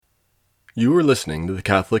You are listening to the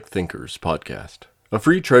Catholic Thinkers Podcast, a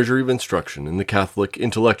free treasury of instruction in the Catholic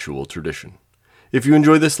intellectual tradition. If you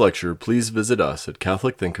enjoy this lecture, please visit us at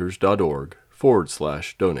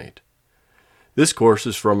catholicthinkers.org/donate. This course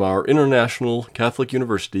is from our International Catholic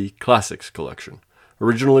University Classics Collection,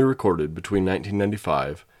 originally recorded between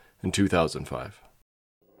 1995 and 2005.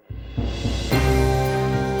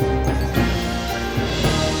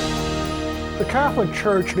 The Catholic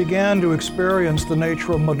Church began to experience the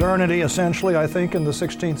nature of modernity, essentially, I think, in the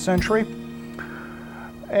 16th century.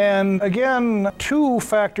 And again, two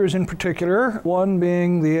factors in particular, one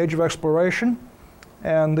being the Age of Exploration,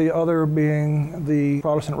 and the other being the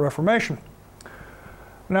Protestant Reformation.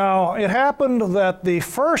 Now, it happened that the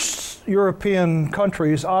first European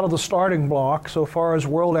countries out of the starting block, so far as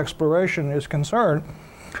world exploration is concerned,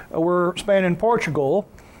 were Spain and Portugal,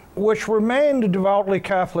 which remained devoutly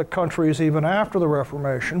Catholic countries even after the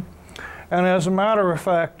Reformation. And as a matter of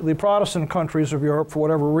fact, the Protestant countries of Europe, for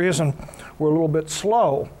whatever reason, were a little bit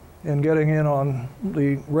slow in getting in on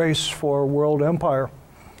the race for world empire.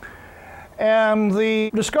 And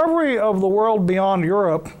the discovery of the world beyond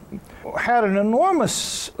Europe had an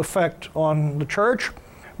enormous effect on the Church,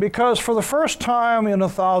 because for the first time in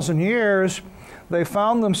 1,000 years, they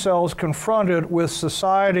found themselves confronted with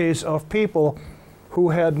societies of people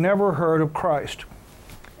who had never heard of Christ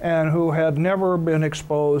and who had never been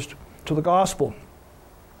exposed to the gospel.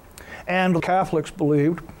 And the Catholics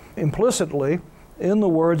believed implicitly in the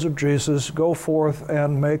words of Jesus, "Go forth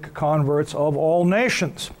and make converts of all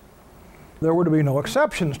nations." There were to be no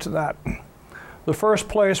exceptions to that. The first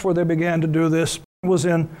place where they began to do this was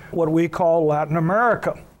in what we call Latin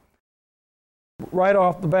America. Right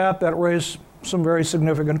off the bat, that raised some very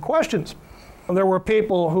significant questions. There were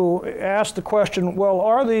people who asked the question, well,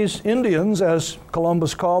 are these Indians, as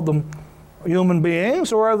Columbus called them, human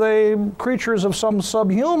beings, or are they creatures of some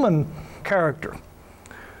subhuman character?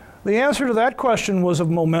 The answer to that question was of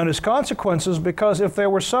momentous consequences, because if they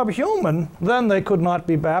were subhuman, then they could not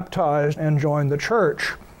be baptized and join the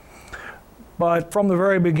church. But from the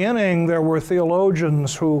very beginning, there were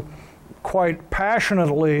theologians who quite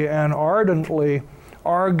passionately and ardently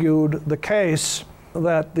argued the case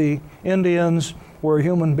that the Indians were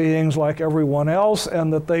human beings like everyone else,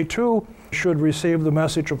 and that they too should receive the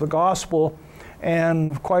message of the gospel.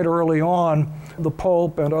 And quite early on, the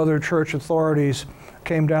Pope and other church authorities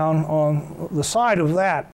came down on the side of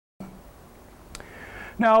that.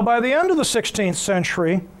 Now, by the end of the 16th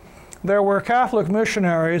century, there were Catholic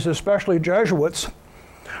missionaries, especially Jesuits,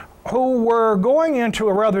 who were going into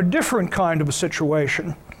a rather different kind of a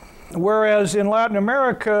situation. Whereas in Latin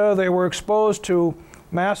America, they were exposed to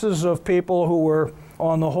masses of people who were,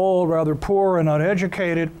 on the whole, rather poor and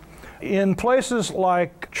uneducated. In places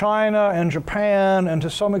like China and Japan, and to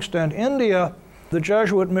some extent India, the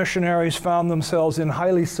Jesuit missionaries found themselves in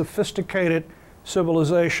highly sophisticated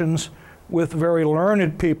civilizations with very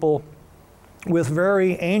learned people, with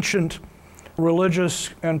very ancient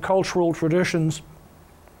religious and cultural traditions,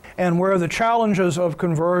 and where the challenges of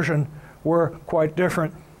conversion were quite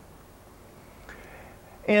different.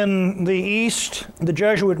 In the East, the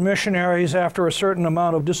Jesuit missionaries, after a certain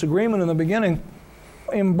amount of disagreement in the beginning,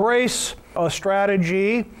 embrace a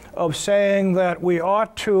strategy of saying that we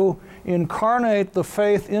ought to incarnate the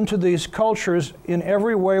faith into these cultures in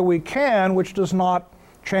every way we can, which does not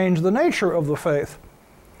change the nature of the faith.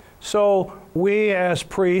 So we as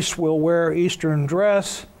priests will wear Eastern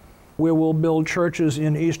dress, we will build churches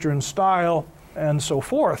in Eastern style, and so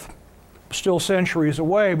forth. Still centuries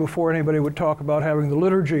away before anybody would talk about having the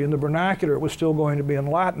liturgy in the vernacular. It was still going to be in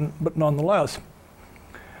Latin, but nonetheless.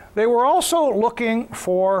 They were also looking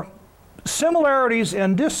for similarities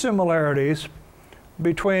and dissimilarities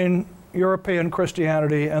between European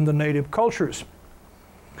Christianity and the native cultures.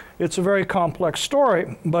 It's a very complex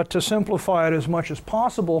story, but to simplify it as much as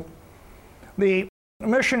possible, the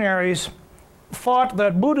missionaries thought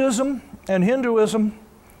that Buddhism and Hinduism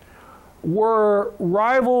were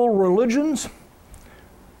rival religions.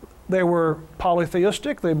 They were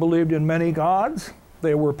polytheistic, they believed in many gods,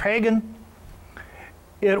 they were pagan.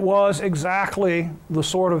 It was exactly the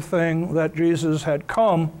sort of thing that Jesus had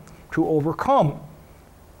come to overcome,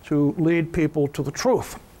 to lead people to the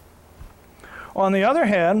truth. On the other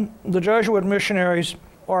hand, the Jesuit missionaries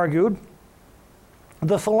argued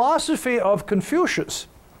the philosophy of Confucius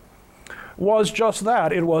was just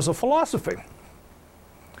that. It was a philosophy.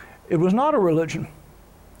 It was not a religion.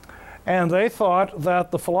 And they thought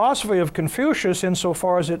that the philosophy of Confucius,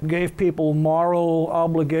 insofar as it gave people moral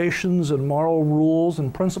obligations and moral rules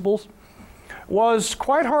and principles, was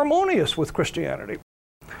quite harmonious with Christianity.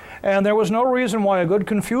 And there was no reason why a good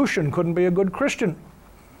Confucian couldn't be a good Christian.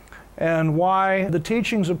 and why the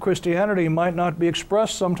teachings of Christianity might not be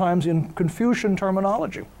expressed sometimes in Confucian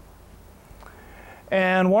terminology.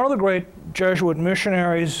 And one of the great Jesuit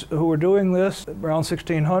missionaries who were doing this around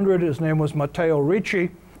 1600, his name was Matteo Ricci,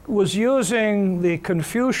 was using the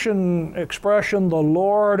Confucian expression, the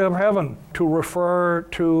Lord of Heaven, to refer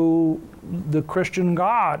to the Christian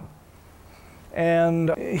God.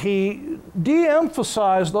 And he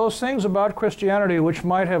de-emphasized those things about Christianity which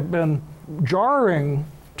might have been jarring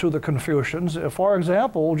to the Confucians. For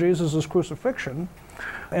example, Jesus' crucifixion,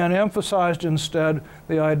 and emphasized instead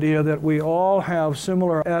the idea that we all have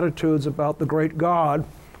similar attitudes about the great God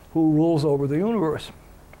who rules over the universe.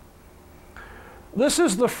 This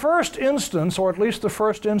is the first instance, or at least the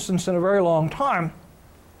first instance in a very long time,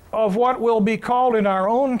 of what will be called in our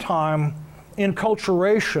own time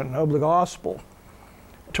enculturation of the gospel.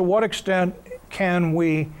 To what extent can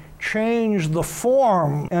we change the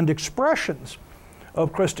form and expressions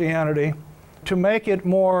of Christianity to make it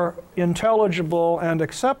more intelligible and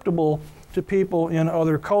acceptable to people in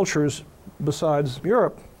other cultures besides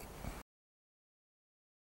Europe?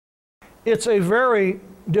 It's a very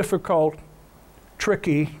difficult,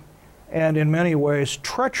 tricky, and in many ways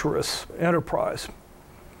treacherous enterprise.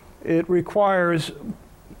 It requires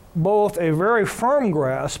both a very firm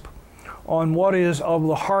grasp on what is of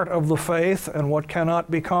the heart of the faith and what cannot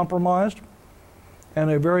be compromised, and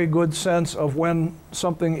a very good sense of when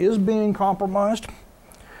something is being compromised.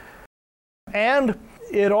 And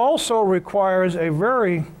it also requires a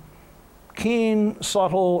very keen,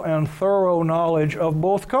 subtle, and thorough knowledge of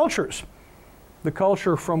both cultures, the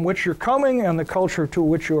culture from which you're coming and the culture to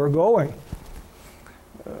which you are going.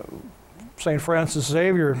 St. Francis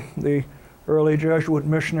Xavier, the early Jesuit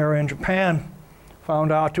missionary in Japan,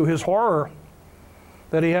 found out to his horror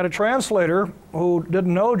that he had a translator who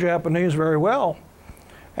didn't know Japanese very well,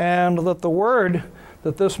 and that the word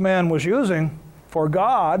that this man was using for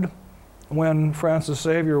God when Francis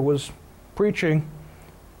Xavier was preaching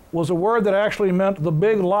was a word that actually meant the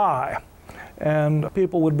big lie. And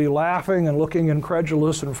people would be laughing and looking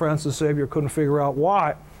incredulous, and Francis Xavier couldn't figure out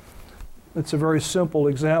why. It's a very simple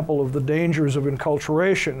example of the dangers of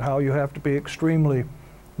enculturation, how you have to be extremely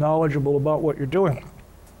knowledgeable about what you're doing.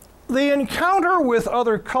 The encounter with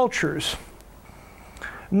other cultures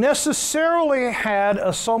necessarily had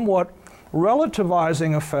a somewhat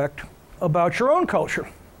relativizing effect about your own culture.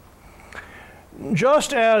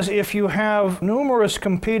 Just as if you have numerous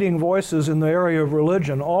competing voices in the area of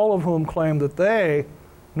religion, all of whom claim that they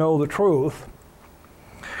know the truth,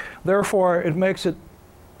 therefore it makes it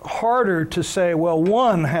harder to say, well,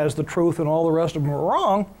 one has the truth and all the rest of them are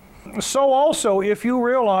wrong. So also, if you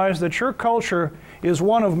realize that your culture is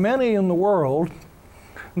one of many in the world,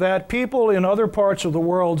 that people in other parts of the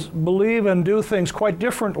world believe and do things quite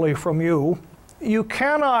differently from you, you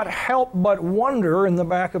cannot help but wonder in the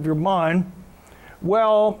back of your mind,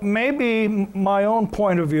 well, maybe my own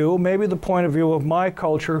point of view, maybe the point of view of my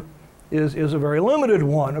culture is a very limited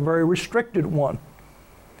one, a very restricted one,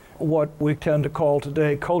 what we tend to call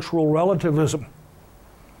today cultural relativism.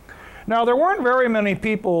 Now, there weren't very many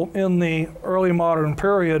people in the early modern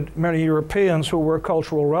period, many Europeans, who were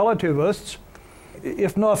cultural relativists.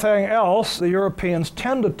 If nothing else, the Europeans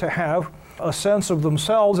tended to have a sense of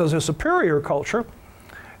themselves as a superior culture.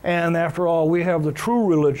 And after all, we have the true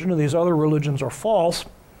religion, and these other religions are false.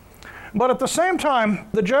 But at the same time,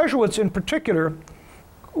 the Jesuits in particular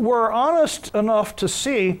were honest enough to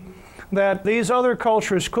see that these other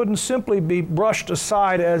cultures couldn't simply be brushed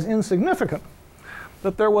aside as insignificant,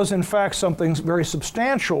 that there was in fact something very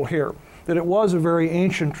substantial here, that it was a very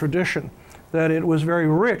ancient tradition, that it was very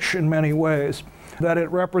rich in many ways, that it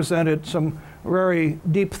represented some very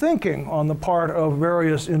deep thinking on the part of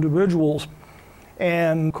various individuals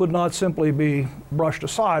and could not simply be brushed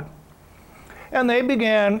aside. And they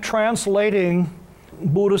began translating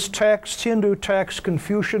Buddhist texts, Hindu texts,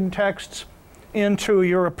 Confucian texts into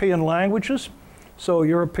European languages so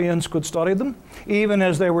Europeans could study them, even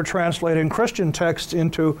as they were translating Christian texts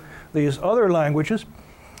into these other languages.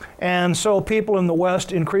 And so people in the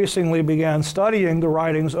West increasingly began studying the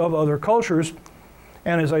writings of other cultures.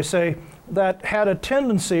 And as I say, that had a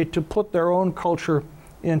tendency to put their own culture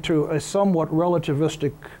into a somewhat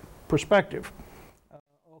relativistic perspective.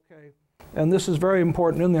 And this is very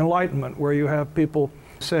important in the Enlightenment, where you have people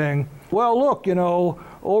saying, well, look, you know,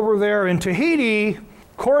 over there in Tahiti,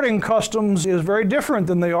 courting customs is very different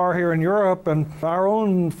than they are here in Europe, and our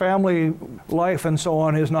own family life and so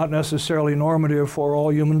on is not necessarily normative for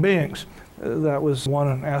all human beings. That was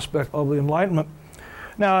one aspect of the Enlightenment.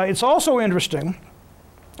 Now, it's also interesting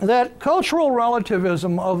that cultural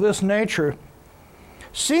relativism of this nature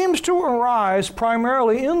seems to arise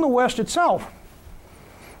primarily in the West itself,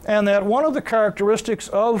 and that one of the characteristics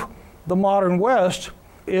of the modern West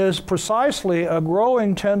is precisely a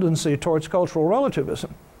growing tendency towards cultural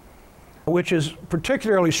relativism, which is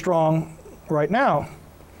particularly strong right now.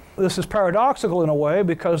 This is paradoxical in a way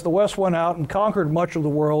because the West went out and conquered much of the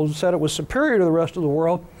world, said it was superior to the rest of the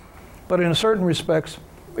world, but in certain respects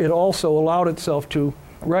it also allowed itself to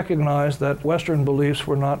recognize that Western beliefs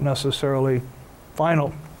were not necessarily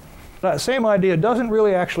final. That same idea doesn't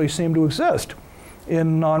really actually seem to exist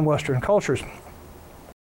in non-Western cultures.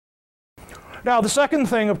 Now, the second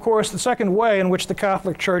thing, of course, the second way in which the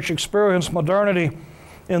Catholic Church experienced modernity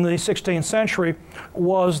in the 16th century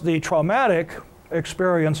was the traumatic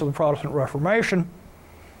experience of the Protestant Reformation.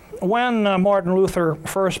 When Martin Luther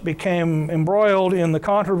first became embroiled in the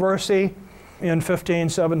controversy in 15,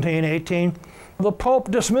 17, 18, the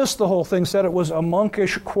Pope dismissed the whole thing, said it was a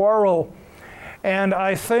monkish quarrel. And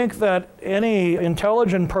I think that any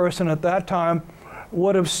intelligent person at that time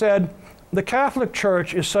would have said, the Catholic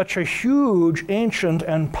Church is such a huge, ancient,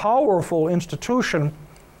 and powerful institution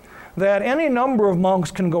that any number of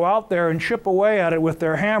monks can go out there and chip away at it with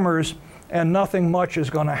their hammers and nothing much is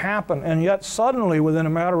going to happen. And yet suddenly, within a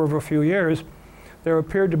matter of a few years, there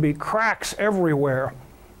appeared to be cracks everywhere,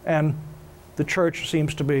 and the church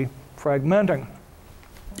seems to be fragmenting.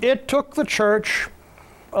 It took the church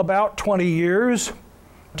about 20 years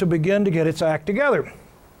to begin to get its act together.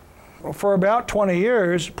 For about 20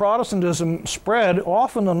 years, Protestantism spread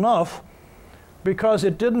often enough because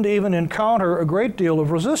it didn't even encounter a great deal of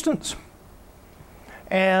resistance.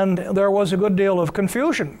 And there was a good deal of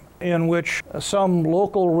confusion in which some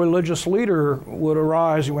local religious leader would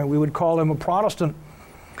arise, we would call him a Protestant,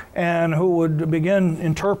 and who would begin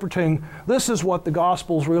interpreting, this is what the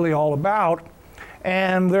gospel's really all about,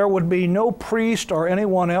 and there would be no priest or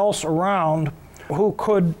anyone else around who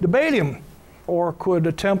could debate him or could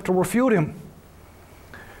attempt to refute him.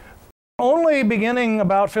 Only beginning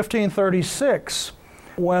about 1536,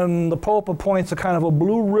 when the Pope appoints a kind of a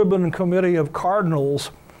blue ribbon committee of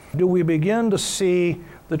cardinals, do we begin to see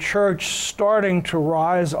the church starting to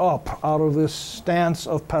rise up out of this stance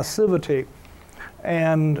of passivity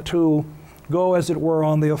and to go, as it were,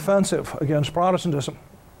 on the offensive against Protestantism.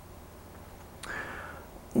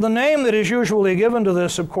 The name that is usually given to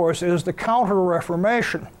this, of course, is the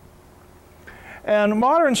Counter-Reformation. And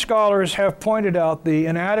modern scholars have pointed out the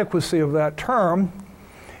inadequacy of that term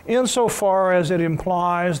insofar as it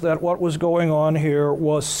implies that what was going on here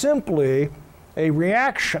was simply a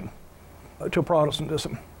reaction to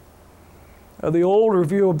Protestantism. The older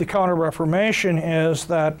view of the Counter-Reformation is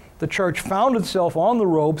that the church found itself on the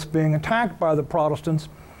ropes being attacked by the Protestants,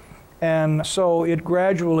 and so it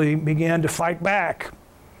gradually began to fight back.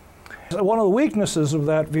 One of the weaknesses of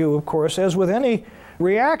that view, of course, as with any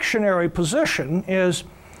reactionary position, is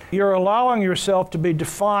you're allowing yourself to be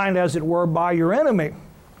defined, as it were, by your enemy.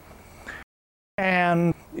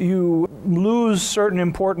 And you lose certain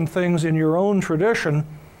important things in your own tradition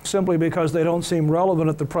simply because they don't seem relevant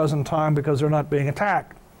at the present time because they're not being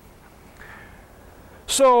attacked.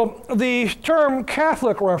 So the term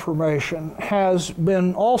Catholic Reformation has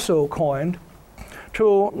been also coined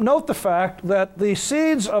to note the fact that the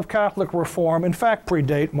seeds of Catholic reform in fact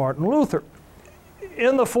predate Martin Luther.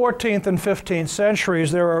 In the 14th and 15th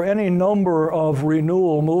centuries, there are any number of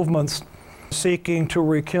renewal movements seeking to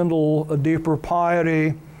rekindle a deeper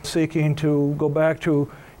piety, seeking to go back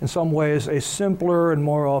to, in some ways, a simpler and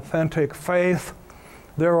more authentic faith.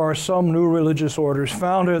 There are some new religious orders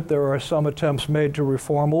founded. There are some attempts made to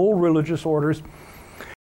reform old religious orders.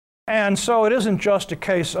 And so it isn't just a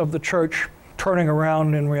case of the church turning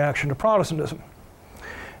around in reaction to Protestantism.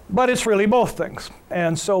 But it's really both things.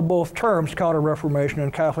 And so both terms, Counter-Reformation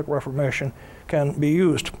and Catholic Reformation, can be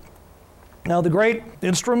used. Now, the great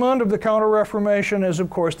instrument of the Counter-Reformation is, of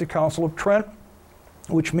course, the Council of Trent,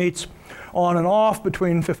 which meets on and off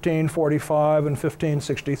between 1545 and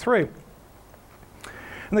 1563.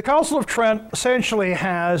 And the Council of Trent essentially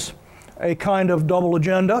has a kind of double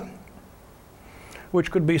agenda, which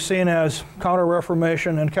could be seen as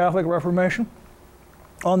Counter-Reformation and Catholic Reformation.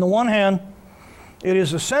 On the one hand, it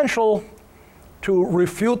is essential to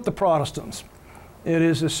refute the Protestants. It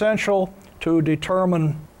is essential to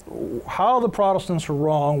determine how the Protestants are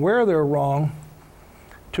wrong, where they're wrong,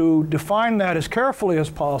 to define that as carefully as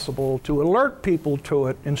possible, to alert people to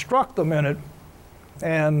it, instruct them in it,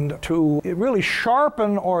 and to really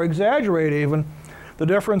sharpen or exaggerate even the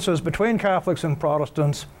differences between Catholics and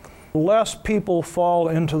Protestants, lest people fall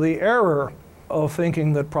into the error of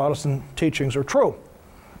thinking that Protestant teachings are true.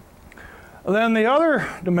 Then the other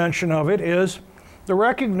dimension of it is the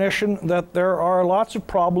recognition that there are lots of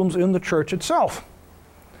problems in the church itself,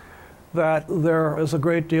 that there is a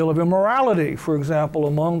great deal of immorality, for example,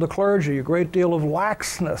 among the clergy, a great deal of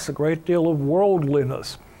laxness, a great deal of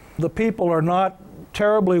worldliness. The people are not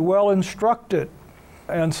terribly well instructed,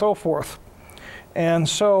 and so forth. And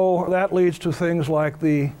so that leads to things like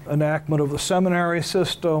the enactment of the seminary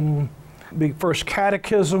system, the first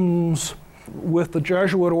catechisms. With the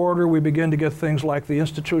Jesuit order, we begin to get things like the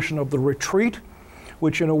institution of the retreat,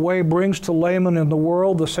 which in a way brings to laymen in the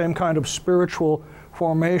world the same kind of spiritual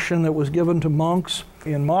formation that was given to monks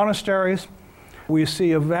in monasteries. We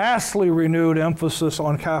see a vastly renewed emphasis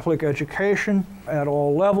on Catholic education at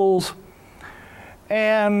all levels.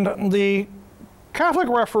 And the Catholic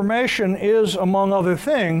Reformation is, among other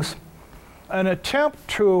things, an attempt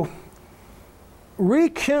to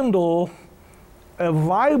rekindle a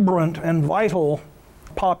vibrant and vital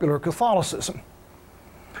popular Catholicism,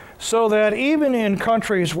 so that even in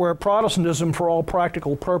countries where Protestantism for all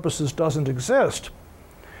practical purposes doesn't exist,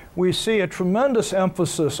 we see a tremendous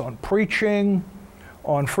emphasis on preaching,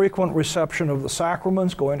 on frequent reception of the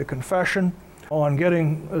sacraments, going to confession, on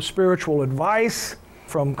getting spiritual advice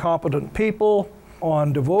from competent people,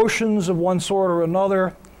 on devotions of one sort or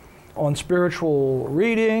another, on spiritual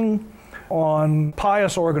reading, on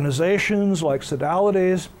pious organizations like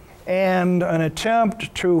sodalities, and an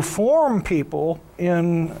attempt to form people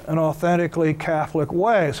in an authentically Catholic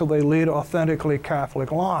way, so they lead authentically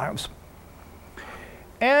Catholic lives.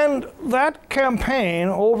 And that campaign,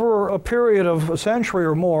 over a period of a century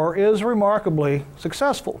or more, is remarkably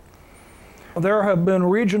successful. There have been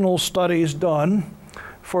regional studies done,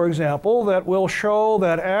 for example, that will show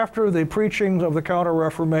that after the preachings of the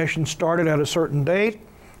Counter-Reformation started at a certain date,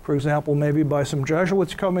 for example, maybe by some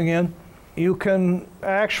Jesuits coming in, you can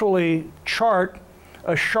actually chart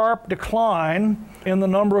a sharp decline in the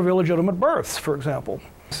number of illegitimate births, for example,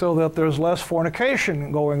 so that there's less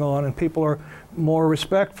fornication going on and people are more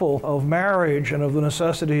respectful of marriage and of the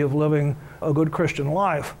necessity of living a good Christian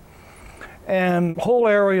life. And whole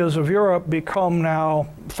areas of Europe become now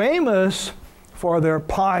famous for their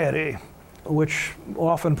piety, which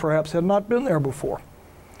often perhaps had not been there before.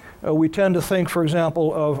 We tend to think, for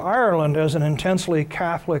example, of Ireland as an intensely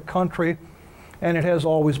Catholic country, and it has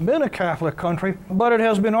always been a Catholic country, but it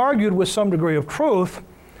has been argued with some degree of truth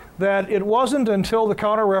that it wasn't until the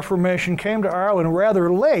Counter-Reformation came to Ireland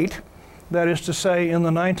rather late, that is to say in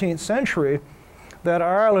the 19th century, that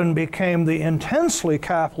Ireland became the intensely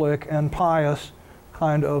Catholic and pious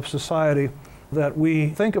kind of society that we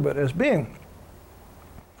think of it as being.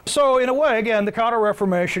 So in a way, again, the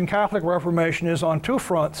Counter-Reformation, Catholic Reformation, is on two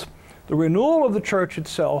fronts: the renewal of the church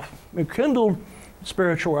itself, rekindled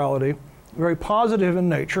spirituality, very positive in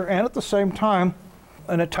nature, and at the same time,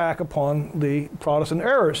 an attack upon the Protestant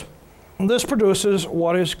errors. This produces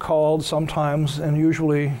what is called sometimes, and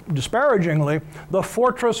usually disparagingly, the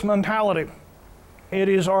fortress mentality. It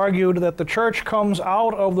is argued that the church comes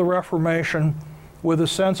out of the Reformation with a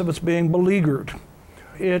sense of its being beleaguered.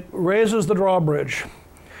 It raises the drawbridge.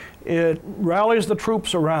 It rallies the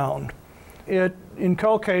troops around. It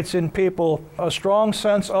inculcates in people a strong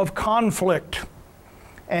sense of conflict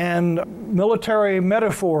and military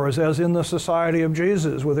metaphors, as in the Society of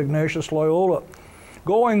Jesus with Ignatius Loyola,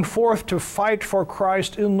 going forth to fight for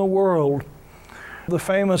Christ in the world. The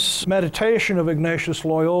famous meditation of Ignatius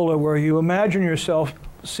Loyola, where you imagine yourself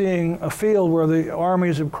seeing a field where the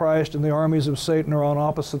armies of Christ and the armies of Satan are on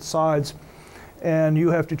opposite sides, and you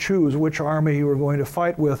have to choose which army you are going to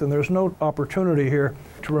fight with, and there's no opportunity here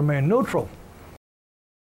to remain neutral.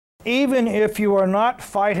 Even if you are not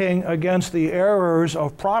fighting against the errors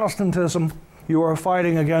of Protestantism, you are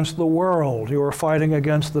fighting against the world, you are fighting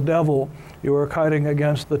against the devil, you are fighting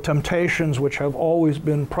against the temptations which have always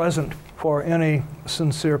been present for any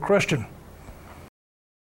sincere Christian.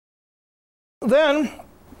 Then,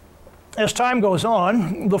 as time goes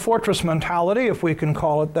on, the fortress mentality, if we can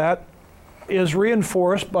call it that, is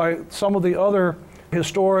reinforced by some of the other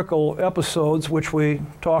historical episodes which we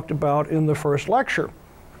talked about in the first lecture,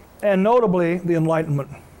 and notably the Enlightenment.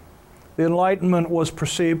 The Enlightenment was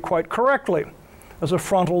perceived quite correctly as a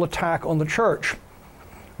frontal attack on the church.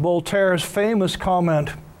 Voltaire's famous comment,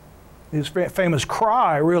 his famous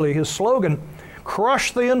cry, really, his slogan,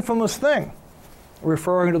 "Crush the infamous thing,"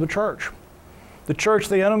 referring to the church. The church,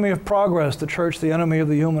 the enemy of progress, the church, the enemy of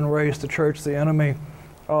the human race, the church, the enemy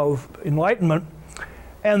of enlightenment,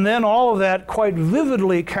 and then all of that quite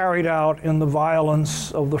vividly carried out in the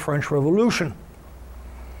violence of the French Revolution.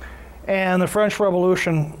 And the French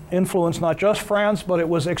Revolution influenced not just France, but it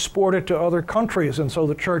was exported to other countries, and so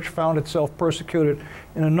the church found itself persecuted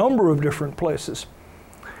in a number of different places.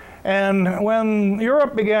 And when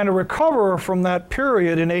Europe began to recover from that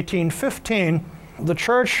period in 1815, the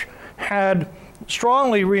church had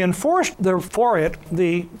strongly reinforced for it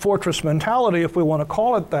the fortress mentality, if we want to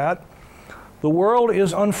call it that. The world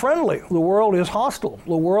is unfriendly. The world is hostile.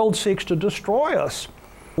 The world seeks to destroy us.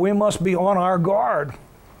 We must be on our guard.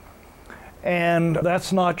 And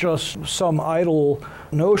that's not just some idle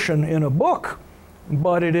notion in a book,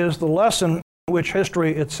 but it is the lesson which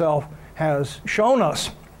history itself has shown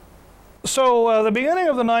us. So the beginning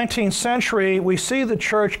of the 19th century, we see the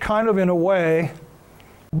church kind of in a way,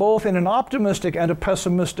 both in an optimistic and a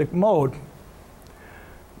pessimistic mode.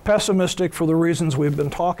 Pessimistic for the reasons we've been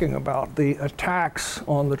talking about, the attacks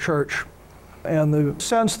on the church, and the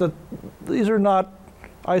sense that these are not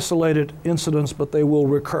isolated incidents, but they will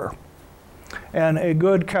recur. And a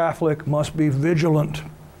good Catholic must be vigilant.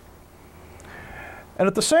 And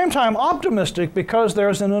at the same time optimistic, because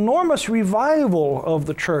there's an enormous revival of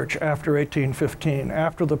the church after 1815,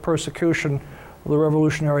 after the persecution of the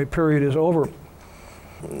revolutionary period is over.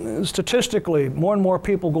 Statistically, more and more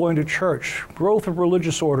people going to church, growth of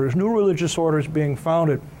religious orders, new religious orders being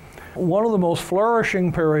founded. One of the most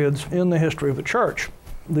flourishing periods in the history of the church,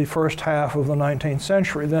 the first half of the 19th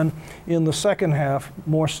century. Then in the second half,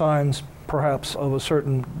 more signs perhaps of a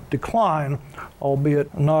certain decline,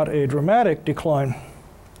 albeit not a dramatic decline.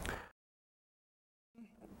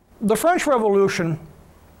 The French Revolution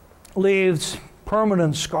leaves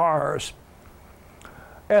permanent scars,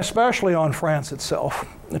 especially on France itself,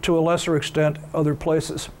 to a lesser extent other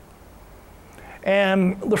places.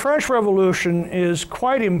 And the French Revolution is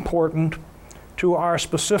quite important to our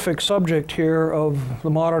specific subject here of the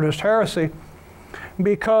modernist heresy,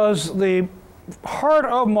 because the heart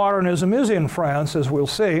of modernism is in France, as we'll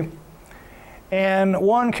see, and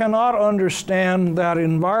one cannot understand that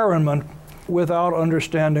environment without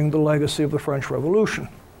understanding the legacy of the French Revolution.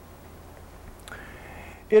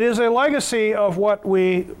 It is a legacy of what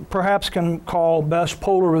we perhaps can call best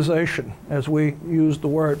polarization, as we use the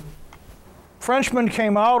word. Frenchmen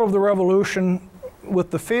came out of the revolution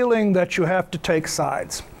with the feeling that you have to take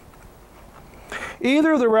sides.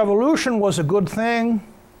 Either the revolution was a good thing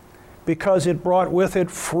because it brought with it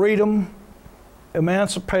freedom,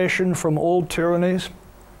 emancipation from old tyrannies,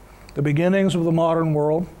 the beginnings of the modern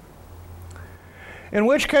world, in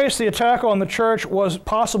which case the attack on the church was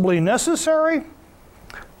possibly necessary,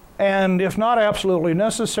 and if not absolutely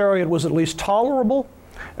necessary, it was at least tolerable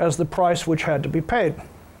as the price which had to be paid.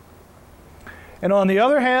 And on the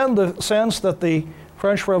other hand, the sense that the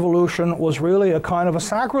French Revolution was really a kind of a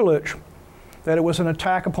sacrilege, that it was an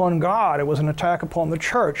attack upon God, it was an attack upon the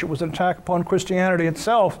church, it was an attack upon Christianity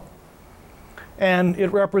itself, and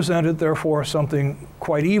it represented, therefore, something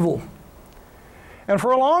quite evil. And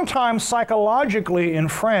for a long time, psychologically in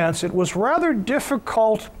France, it was rather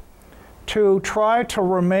difficult to try to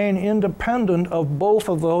remain independent of both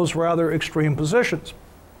of those rather extreme positions.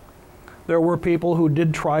 There were people who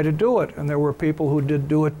did try to do it, and there were people who did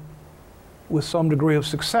do it with some degree of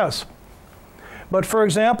success. But for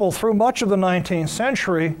example, through much of the 19th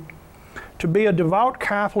century, to be a devout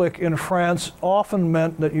Catholic in France often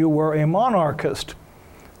meant that you were a monarchist.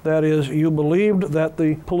 That is, you believed that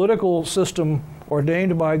the political system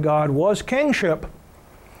ordained by God was kingship,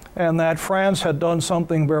 and that France had done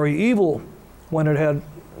something very evil when it had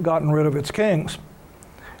gotten rid of its kings,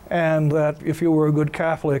 and that if you were a good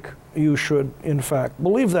Catholic, you should, in fact,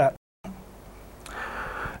 believe that.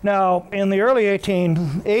 Now, in the early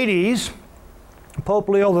 1880s, Pope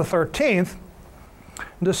Leo XIII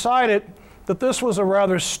decided that this was a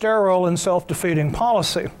rather sterile and self-defeating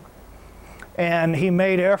policy, and he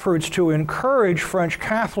made efforts to encourage French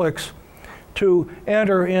Catholics to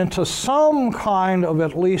enter into some kind of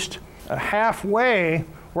at least a halfway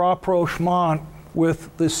rapprochement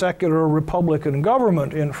with the secular Republican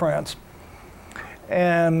government in France.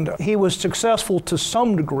 And he was successful to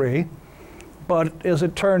some degree, but as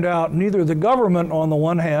it turned out, neither the government on the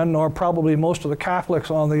one hand, nor probably most of the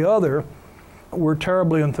Catholics on the other, were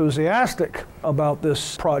terribly enthusiastic about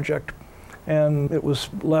this project, and it was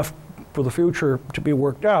left for the future to be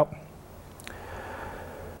worked out.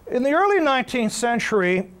 In the early 19th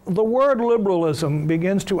century, the word liberalism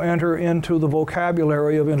begins to enter into the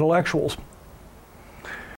vocabulary of intellectuals.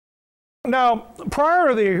 Now, prior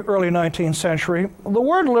to the early 19th century, the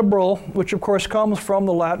word liberal, which of course comes from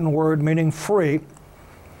the Latin word meaning free,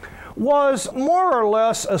 was more or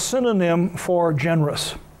less a synonym for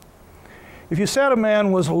generous. If you said a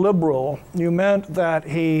man was liberal, you meant that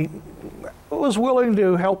he was willing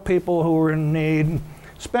to help people who were in need,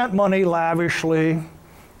 spent money lavishly,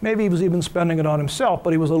 maybe he was even spending it on himself,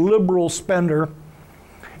 but he was a liberal spender,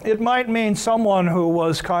 It might mean someone who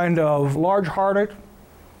was kind of large-hearted.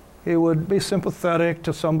 He would be sympathetic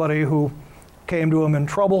to somebody who came to him in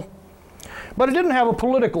trouble. But it didn't have a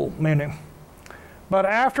political meaning. But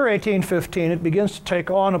after 1815, it begins to take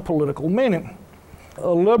on a political meaning. A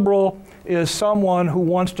liberal is someone who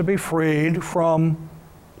wants to be freed from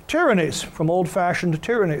tyrannies, from old-fashioned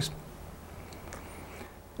tyrannies.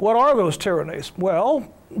 What are those tyrannies?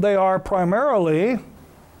 Well, they are primarily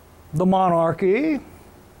the monarchy,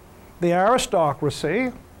 the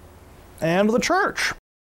aristocracy, and the church.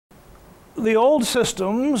 The old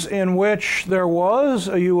systems in which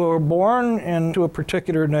you were born into a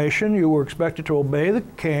particular nation, you were expected to obey the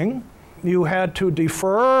king, you had to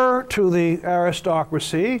defer to the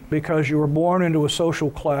aristocracy because you were born into a social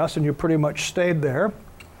class and you pretty much stayed there.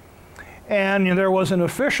 And there was an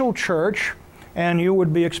official church, and you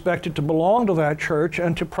would be expected to belong to that church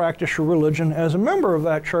and to practice your religion as a member of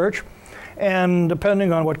that church. And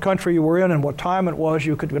depending on what country you were in and what time it was,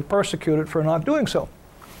 you could get persecuted for not doing so.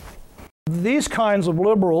 These kinds of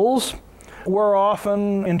liberals were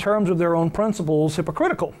often, in terms of their own principles,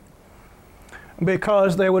 hypocritical,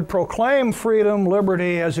 because they would proclaim freedom,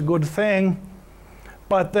 liberty as a good thing,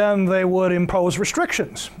 but then they would impose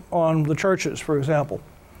restrictions on the churches, for example.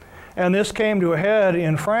 And this came to a head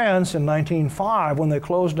in France in 1905 when they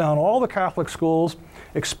closed down all the Catholic schools,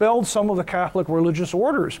 expelled some of the Catholic religious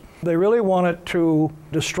orders. They really wanted to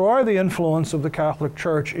destroy the influence of the Catholic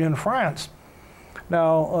Church in France.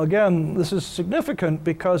 Now, again, this is significant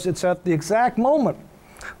because it's at the exact moment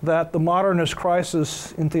that the modernist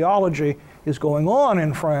crisis in theology is going on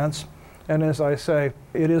in France. And as I say,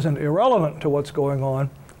 it isn't irrelevant to what's going on,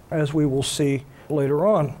 as we will see later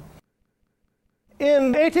on.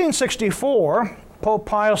 In 1864, Pope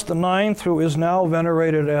Pius IX, who is now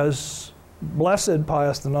venerated as Blessed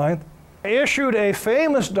Pius IX, issued a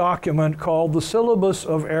famous document called the Syllabus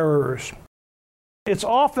of Errors. It's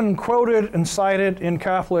often quoted and cited in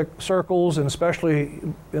Catholic circles, and especially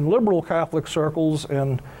in liberal Catholic circles,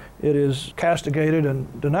 and it is castigated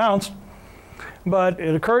and denounced. But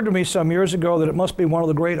it occurred to me some years ago that it must be one of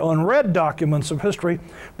the great unread documents of history,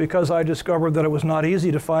 because I discovered that it was not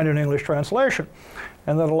easy to find an English translation,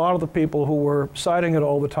 and that a lot of the people who were citing it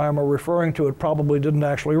all the time or referring to it probably didn't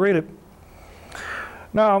actually read it.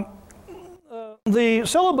 Now, the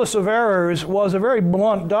Syllabus of Errors was a very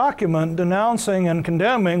blunt document denouncing and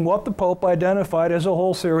condemning what the Pope identified as a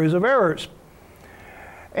whole series of errors.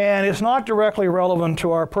 And it's not directly relevant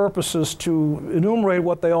to our purposes to enumerate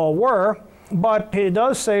what they all were, but he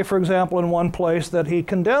does say, for example, in one place that he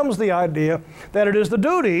condemns the idea that it is the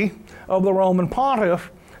duty of the Roman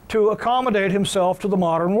pontiff to accommodate himself to the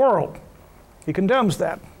modern world. He condemns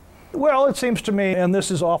that. Well, it seems to me, and this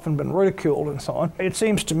has often been ridiculed and so on, it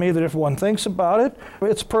seems to me that if one thinks about it,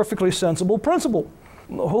 it's a perfectly sensible principle.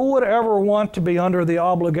 Who would ever want to be under the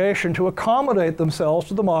obligation to accommodate themselves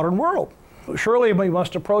to the modern world? Surely we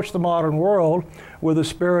must approach the modern world with a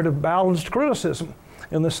spirit of balanced criticism,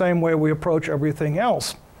 in the same way we approach everything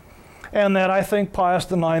else. And that I think Pius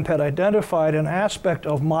IX had identified an aspect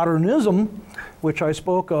of modernism, which I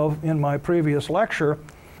spoke of in my previous lecture,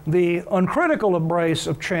 the uncritical embrace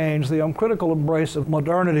of change, the uncritical embrace of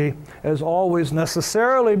modernity as always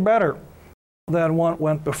necessarily better than what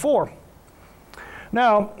went before.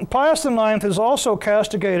 Now, Pius IX is also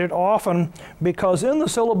castigated often because in the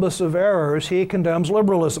Syllabus of Errors he condemns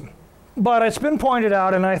liberalism. But it's been pointed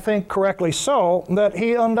out, and I think correctly so, that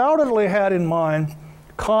he undoubtedly had in mind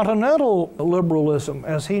continental liberalism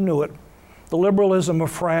as he knew it, the liberalism of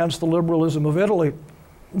France, the liberalism of Italy.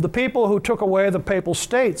 The people who took away the Papal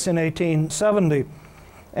States in 1870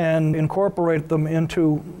 and incorporated them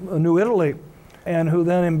into a new Italy, and who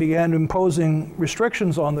then began imposing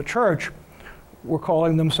restrictions on the church, were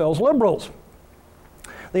calling themselves liberals.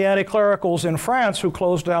 The anti-clericals in France, who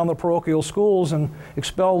closed down the parochial schools and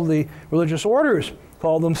expelled the religious orders,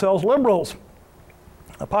 called themselves liberals.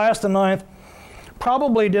 Pius IX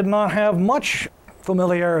probably did not have much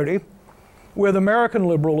familiarity with American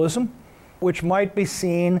liberalism, which might be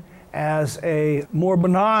seen as a more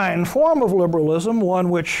benign form of liberalism, one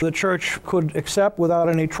which the church could accept without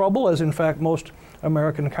any trouble, as in fact most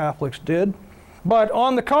American Catholics did. But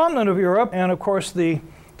on the continent of Europe, and of course the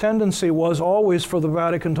tendency was always for the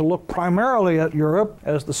Vatican to look primarily at Europe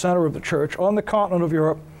as the center of the church, on the continent of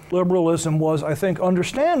Europe, liberalism was, I think,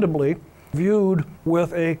 understandably viewed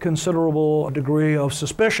with a considerable degree of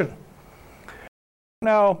suspicion.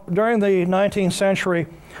 Now, during the 19th century,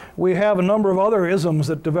 we have a number of other isms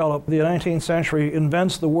that develop. The 19th century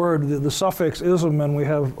invents the word, the suffix ism, and we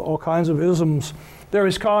have all kinds of isms. There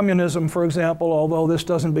is communism, for example, although this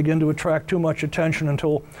doesn't begin to attract too much attention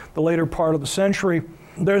until the later part of the century.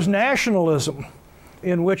 There's nationalism,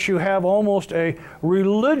 in which you have almost a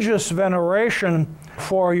religious veneration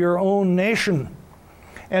for your own nation,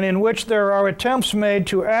 and in which there are attempts made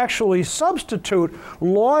to actually substitute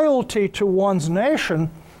loyalty to one's nation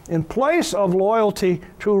in place of loyalty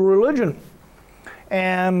to religion.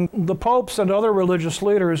 And the popes and other religious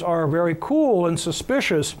leaders are very cool and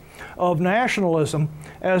suspicious of nationalism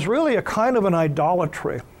as really a kind of an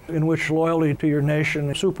idolatry in which loyalty to your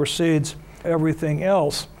nation supersedes everything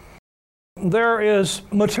else. There is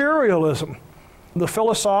materialism, the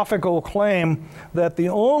philosophical claim that the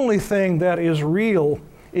only thing that is real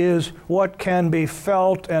is what can be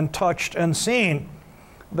felt and touched and seen,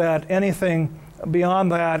 that anything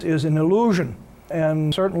beyond that is an illusion.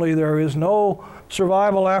 And certainly there is no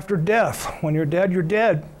survival after death. When you're dead, you're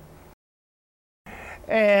dead.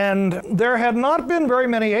 And there had not been very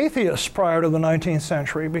many atheists prior to the 19th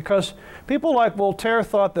century because people like Voltaire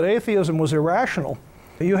thought that atheism was irrational.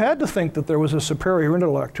 You had to think that there was a superior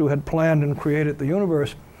intellect who had planned and created the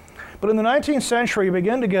universe. But in the 19th century, you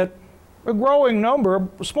begin to get a growing number,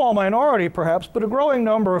 a small minority perhaps, but a growing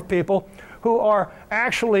number of people who are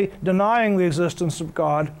actually denying the existence of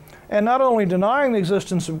God. And not only denying the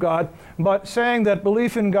existence of God, but saying that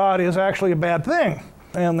belief in God is actually a bad thing,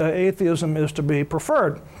 and that atheism is to be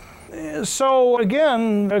preferred. So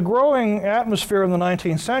again, a growing atmosphere in the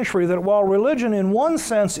 19th century that while religion in one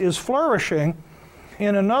sense is flourishing,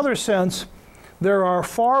 in another sense, there are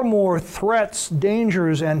far more threats,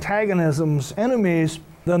 dangers, antagonisms, enemies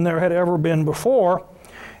than there had ever been before.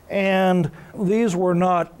 And these were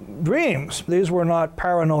not dreams. These were not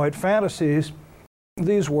paranoid fantasies.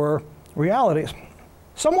 These were realities.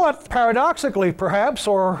 Somewhat paradoxically, perhaps,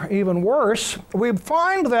 or even worse, we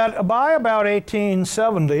find that by about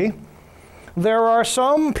 1870, there are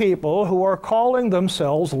some people who are calling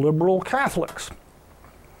themselves liberal Catholics.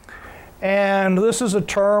 And this is a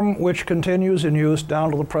term which continues in use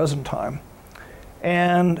down to the present time.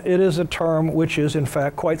 And it is a term which is, in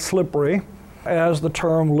fact, quite slippery, as the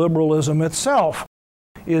term liberalism itself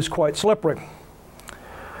is quite slippery.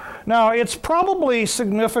 Now, it's probably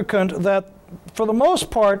significant that, for the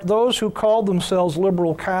most part, those who called themselves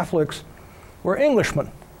liberal Catholics were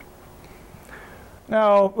Englishmen.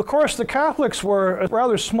 Now, of course, the Catholics were a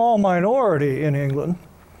rather small minority in England,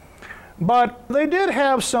 but they did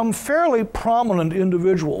have some fairly prominent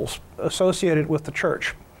individuals associated with the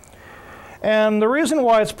church. And the reason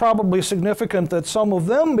why it's probably significant that some of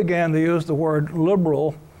them began to use the word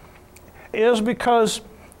liberal is because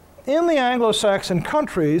in the Anglo-Saxon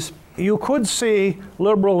countries, you could see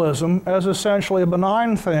liberalism as essentially a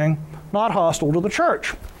benign thing, not hostile to the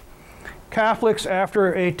church. Catholics after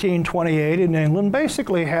 1828 in England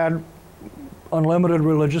basically had unlimited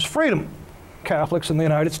religious freedom. Catholics in the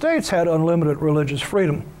United States had unlimited religious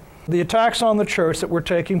freedom. The attacks on the church that were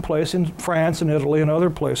taking place in France and Italy and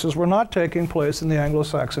other places were not taking place in the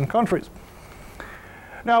Anglo-Saxon countries.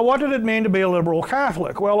 Now, what did it mean to be a liberal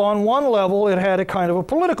Catholic? Well, on one level, it had a kind of a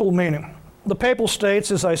political meaning. The Papal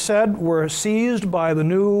States, as I said, were seized by the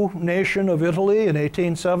new nation of Italy in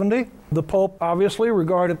 1870. The Pope obviously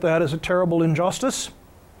regarded that as a terrible injustice.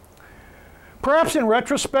 Perhaps in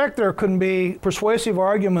retrospect, there can be persuasive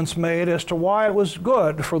arguments made as to why it was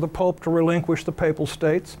good for the Pope to relinquish the Papal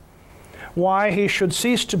States, why he should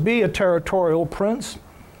cease to be a territorial prince,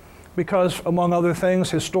 because, among other things,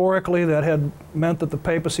 historically that had meant that the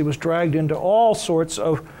papacy was dragged into all sorts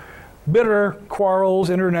of bitter quarrels,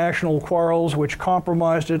 international quarrels, which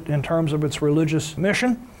compromised it in terms of its religious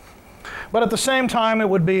mission. But at the same time, it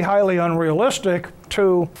would be highly unrealistic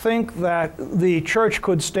to think that the church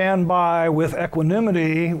could stand by with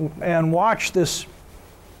equanimity and watch this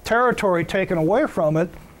territory taken away from it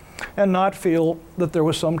and not feel that there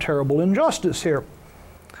was some terrible injustice here.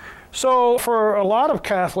 So for a lot of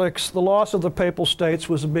Catholics, the loss of the Papal States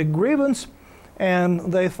was a big grievance,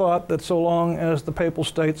 and they thought that so long as the Papal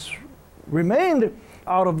States remained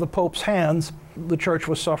out of the Pope's hands, the church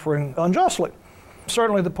was suffering unjustly.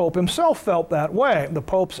 Certainly the Pope himself felt that way. The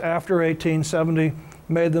popes after 1870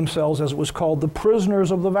 made themselves, as it was called, the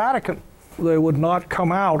prisoners of the Vatican. They would not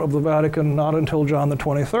come out of the Vatican not until John the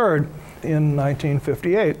 23rd in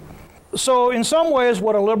 1958. So in some ways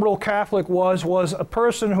what a liberal Catholic was a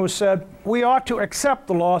person who said, we ought to accept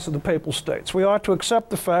the loss of the Papal States. We ought to accept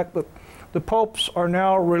the fact that the popes are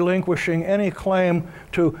now relinquishing any claim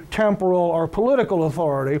to temporal or political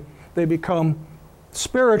authority. They become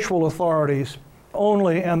spiritual authorities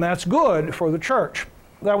only, and that's good for the church.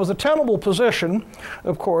 That was a tenable position,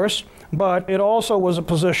 of course, but it also was a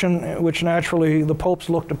position which naturally the popes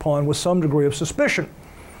looked upon with some degree of suspicion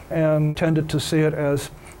and tended to see it as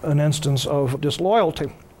an instance of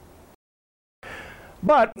disloyalty.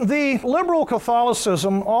 But the liberal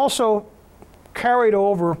Catholicism also carried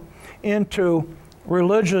over into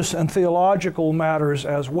religious and theological matters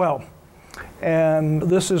as well. And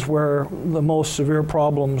this is where the most severe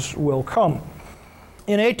problems will come.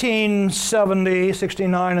 In 1870,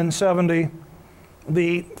 69 and 70,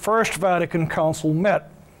 the First Vatican Council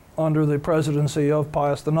met under the presidency of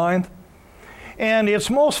Pius IX. And its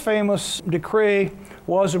most famous decree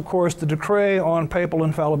was, of course, the decree on papal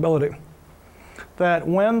infallibility. That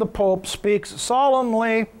when the Pope speaks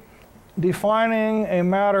solemnly defining a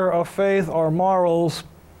matter of faith or morals,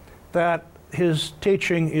 that his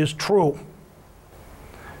teaching is true.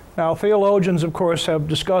 Now, theologians, of course, have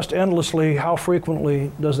discussed endlessly how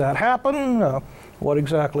frequently does that happen, what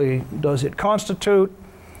exactly does it constitute,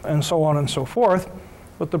 and so on and so forth,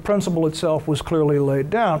 but the principle itself was clearly laid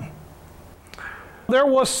down. There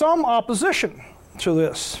was some opposition to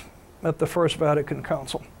this at the First Vatican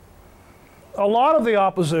Council. A lot of the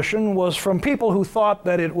opposition was from people who thought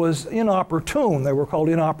that it was inopportune. They were called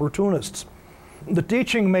inopportunists. The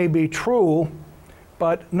teaching may be true,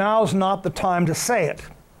 but now's not the time to say it,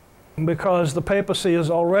 because the papacy is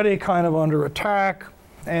already kind of under attack,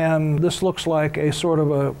 and this looks like a sort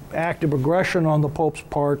of an act of aggression on the Pope's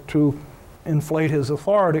part to inflate his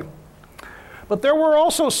authority. But there were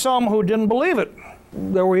also some who didn't believe it.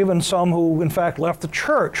 There were even some who, in fact, left the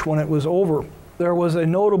church when it was over. There was a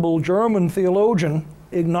notable German theologian,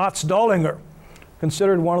 Ignaz Dollinger,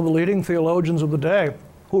 considered one of the leading theologians of the day,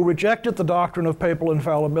 who rejected the doctrine of papal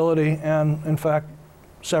infallibility and, in fact,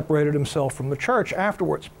 separated himself from the church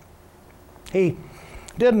afterwards. He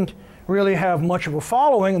didn't really have much of a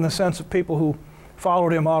following in the sense of people who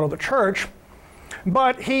followed him out of the church,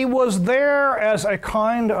 but he was there as a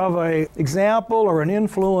kind of an example or an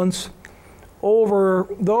influence over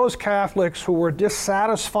those Catholics who were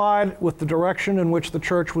dissatisfied with the direction in which the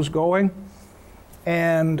church was going,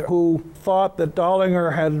 and who thought that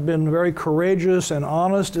Dollinger had been very courageous and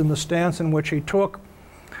honest in the stance in which he took,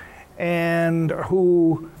 and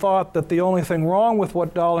who thought that the only thing wrong with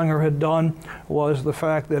what Dollinger had done was the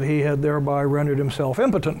fact that he had thereby rendered himself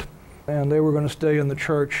impotent, and they were going to stay in the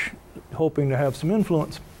church hoping to have some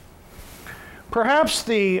influence. Perhaps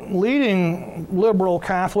the leading liberal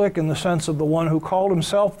Catholic, in the sense of the one who called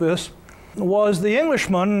himself this, was the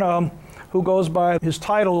Englishman who goes by his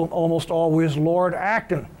title almost always, Lord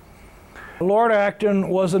Acton. Lord Acton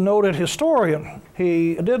was a noted historian.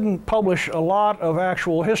 He didn't publish a lot of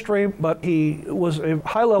actual history, but he was a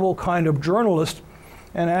high-level kind of journalist,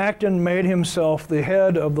 and Acton made himself the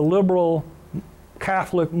head of the liberal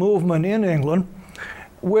Catholic movement in England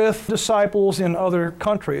with disciples in other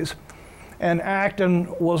countries. And Acton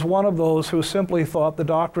was one of those who simply thought the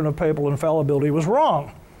doctrine of papal infallibility was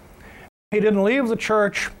wrong. He didn't leave the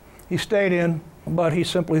church, he stayed in, but he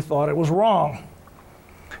simply thought it was wrong,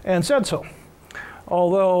 and said so.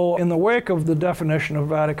 Although in the wake of the definition of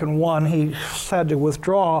Vatican I, he had to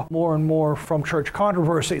withdraw more and more from church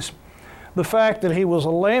controversies. The fact that he was a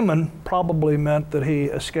layman probably meant that he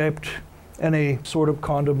escaped any sort of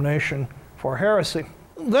condemnation for heresy.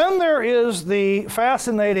 Then there is the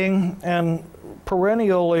fascinating and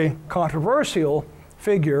perennially controversial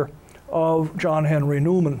figure of John Henry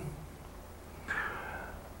Newman.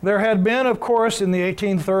 There had been, of course, in the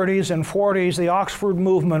 1830s and 40s, the Oxford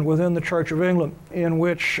movement within the Church of England, in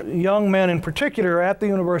which young men in particular at the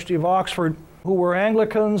University of Oxford, who were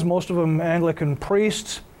Anglicans, most of them Anglican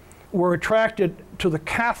priests, were attracted to the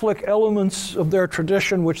Catholic elements of their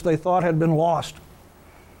tradition which they thought had been lost.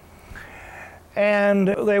 And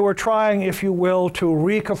they were trying, if you will, to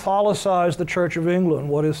re-Catholicize the Church of England,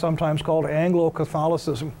 what is sometimes called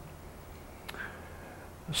Anglo-Catholicism.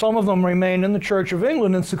 Some of them remained in the Church of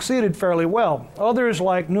England and succeeded fairly well. Others,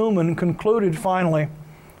 like Newman, concluded finally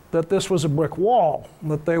that this was a brick wall,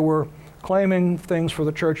 that they were claiming things for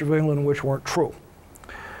the Church of England which weren't true.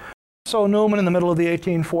 So Newman, in the middle of the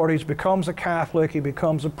 1840s, becomes a Catholic, he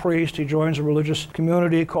becomes a priest, he joins a religious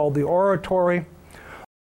community called the Oratory,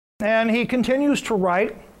 and he continues to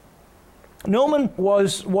write. Newman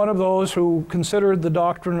was one of those who considered the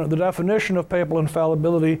doctrine, the definition of papal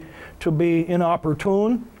infallibility to be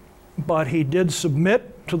inopportune, but he did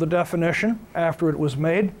submit to the definition after it was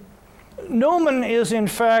made. Newman is, in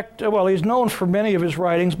fact, well, he's known for many of his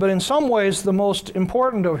writings, but in some ways the most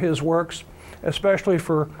important of his works, especially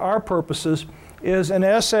for our purposes, is an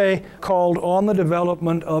essay called On the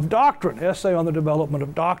Development of Doctrine, Essay on the Development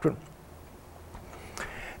of Doctrine.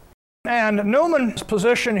 And Newman's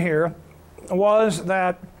position here was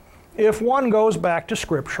that if one goes back to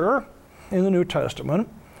Scripture in the New Testament,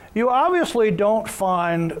 you obviously don't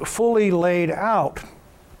find fully laid out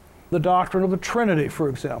the doctrine of the Trinity, for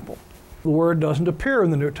example. The word doesn't appear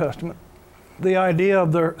in the New Testament. The idea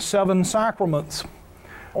of the 7 sacraments,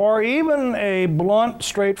 or even a blunt,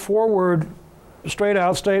 straightforward,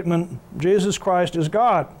 straight-out statement, Jesus Christ is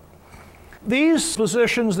God. These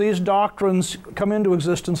positions, these doctrines come into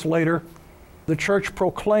existence later. The church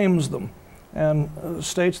proclaims them and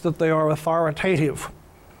states that they are authoritative.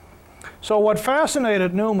 So what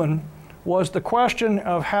fascinated Newman was the question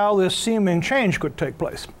of how this seeming change could take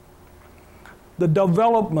place, the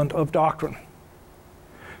development of doctrine.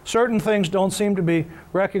 Certain things don't seem to be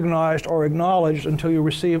recognized or acknowledged until you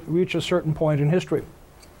reach a certain point in history.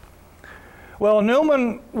 Well,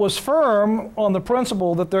 Newman was firm on the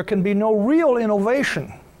principle that there can be no real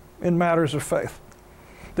innovation in matters of faith.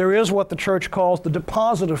 There is what the church calls the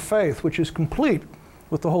deposit of faith, which is complete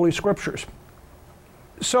with the Holy Scriptures.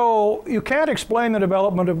 So you can't explain the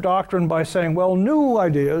development of doctrine by saying, well, new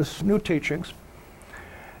ideas, new teachings.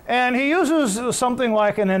 And he uses something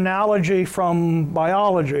like an analogy from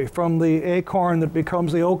biology, from the acorn that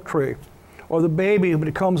becomes the oak tree, or the baby who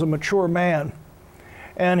becomes a mature man.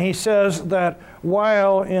 And he says that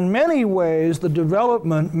while in many ways the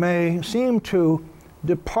development may seem to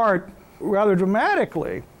depart rather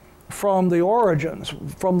dramatically from the origins,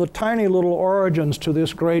 from the tiny little origins to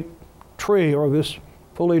this great tree or this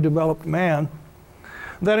fully developed man,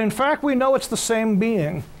 that in fact we know it's the same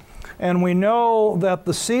being, and we know that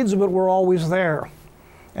the seeds of it were always there,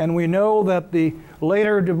 and we know that the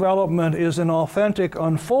later development is an authentic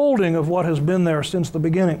unfolding of what has been there since the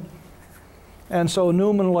beginning. And so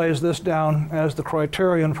Newman lays this down as the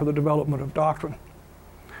criterion for the development of doctrine.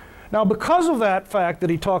 Now, because of that fact that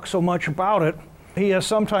he talks so much about it, he has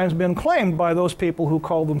sometimes been claimed by those people who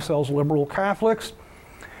call themselves liberal Catholics.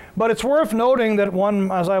 But it's worth noting that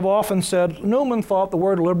as I've often said, Newman thought the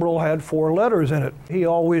word liberal had 4 letters in it. He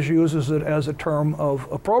always uses it as a term of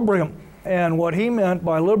opprobrium. And what he meant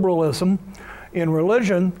by liberalism in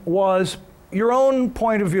religion was your own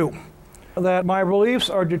point of view, that my beliefs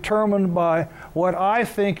are determined by what I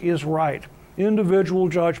think is right, individual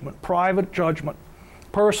judgment, private judgment,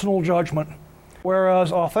 personal judgment.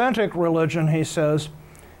 Whereas authentic religion, he says,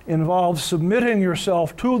 involves submitting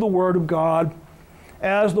yourself to the Word of God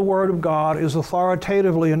as the Word of God is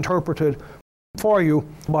authoritatively interpreted for you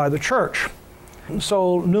by the church.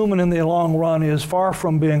 So Newman in the long run is far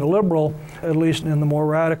from being a liberal, at least in the more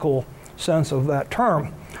radical sense of that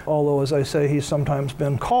term, although, as I say, he's sometimes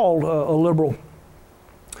been called a liberal.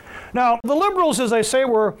 Now, the liberals, as I say,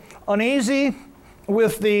 were uneasy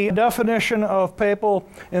with the definition of papal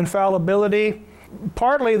infallibility.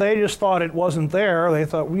 Partly they just thought it wasn't there. They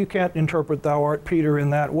thought, well, you can't interpret thou art Peter in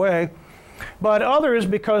that way. But others,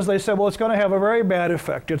 because they said, well, it's going to have a very bad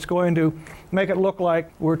effect. It's going to make it look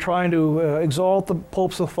like we're trying to exalt the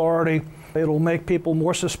Pope's authority. It'll make people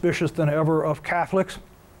more suspicious than ever of Catholics.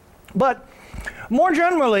 But more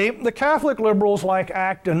generally, the Catholic liberals like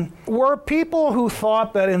Acton were people who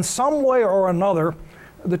thought that in some way or another,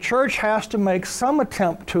 the church has to make some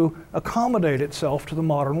attempt to accommodate itself to the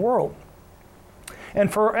modern world.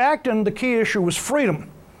 And for Acton, the key issue was freedom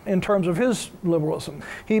in terms of his liberalism.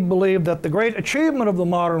 He believed that the great achievement of the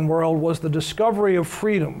modern world was the discovery of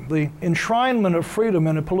freedom, the enshrinement of freedom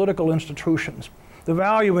in the political institutions, the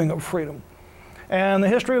valuing of freedom. And the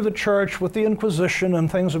history of the church with the Inquisition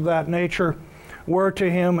and things of that nature were to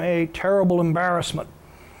him a terrible embarrassment.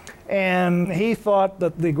 And he thought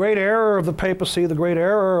that the great error of the papacy, the great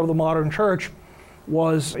error of the modern church,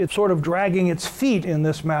 was it sort of dragging its feet in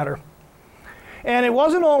this matter. And it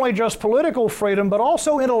wasn't only just political freedom, but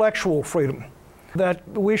also intellectual freedom, that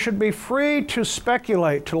we should be free to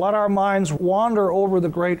speculate, to let our minds wander over the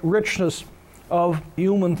great richness of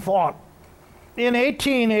human thought. In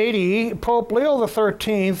 1880, Pope Leo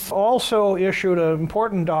XIII also issued an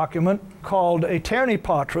important document called Aeterni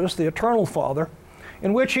Patris, the Eternal Father,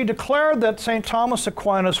 in which he declared that St. Thomas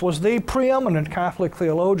Aquinas was the preeminent Catholic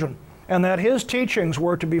theologian, and that his teachings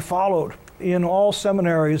were to be followed in all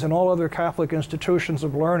seminaries and all other Catholic institutions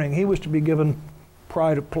of learning. He was to be given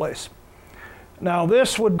pride of place. Now,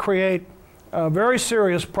 this would create very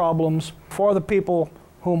serious problems for the people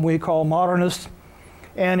whom we call modernists,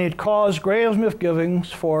 and it caused grave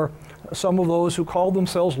misgivings for some of those who called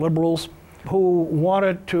themselves liberals, who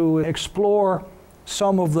wanted to explore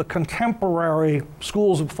some of the contemporary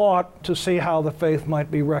schools of thought to see how the faith might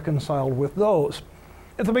be reconciled with those.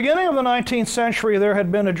 At the beginning of the 19th century, there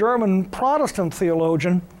had been a German Protestant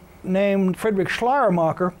theologian named Friedrich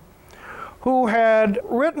Schleiermacher, who had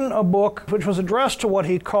written a book which was addressed to what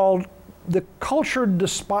he called the cultured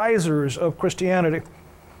despisers of Christianity.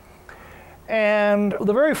 And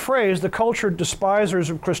the very phrase, the cultured despisers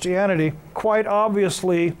of Christianity, quite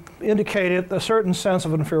obviously indicated a certain sense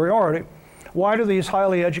of inferiority. Why do these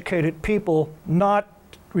highly educated people not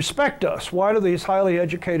respect us? Why do these highly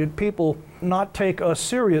educated people not take us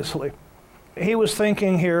seriously? He was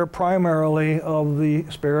thinking here primarily of the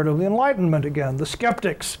spirit of the Enlightenment again, the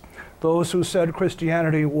skeptics, those who said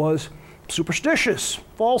Christianity was superstitious,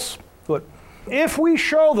 falsehood. If we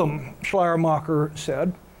show them, Schleiermacher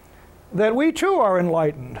said, that we too are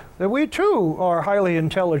enlightened, that we too are highly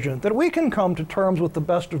intelligent, that we can come to terms with the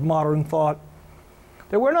best of modern thought,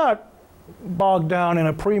 that we're not bogged down in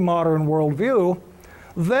a pre-modern worldview,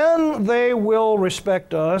 then they will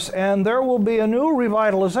respect us, and there will be a new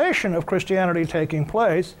revitalization of Christianity taking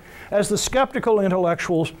place as the skeptical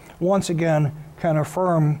intellectuals once again can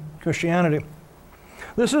affirm Christianity.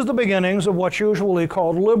 This is the beginnings of what's usually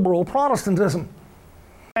called liberal Protestantism.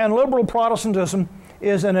 And liberal Protestantism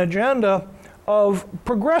is an agenda of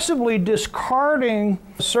progressively discarding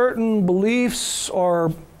certain beliefs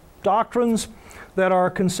or doctrines that are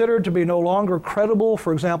considered to be no longer credible.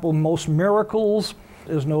 For example, most miracles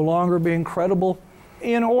is no longer being credible,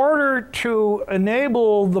 in order to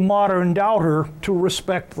enable the modern doubter to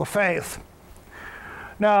respect the faith.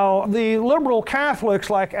 Now, the liberal Catholics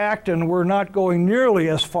like Acton were not going nearly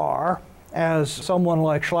as far as someone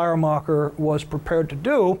like Schleiermacher was prepared to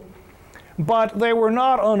do, but they were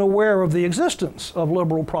not unaware of the existence of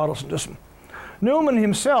liberal Protestantism. Newman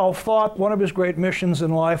himself thought one of his great missions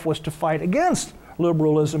in life was to fight against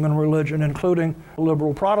liberalism in religion, including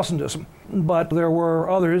liberal Protestantism. But there were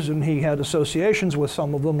others, and he had associations with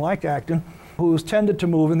some of them, like Acton, who tended to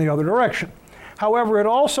move in the other direction. However, it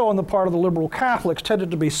also, on the part of the liberal Catholics,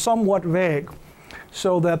 tended to be somewhat vague,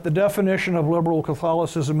 so that the definition of liberal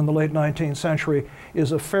Catholicism in the late 19th century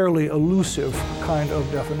is a fairly elusive kind of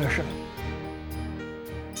definition.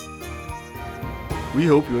 We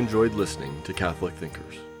hope you enjoyed listening to Catholic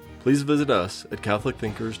Thinkers. Please visit us at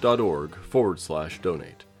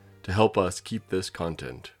catholicthinkers.org/donate to help us keep this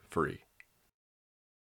content free.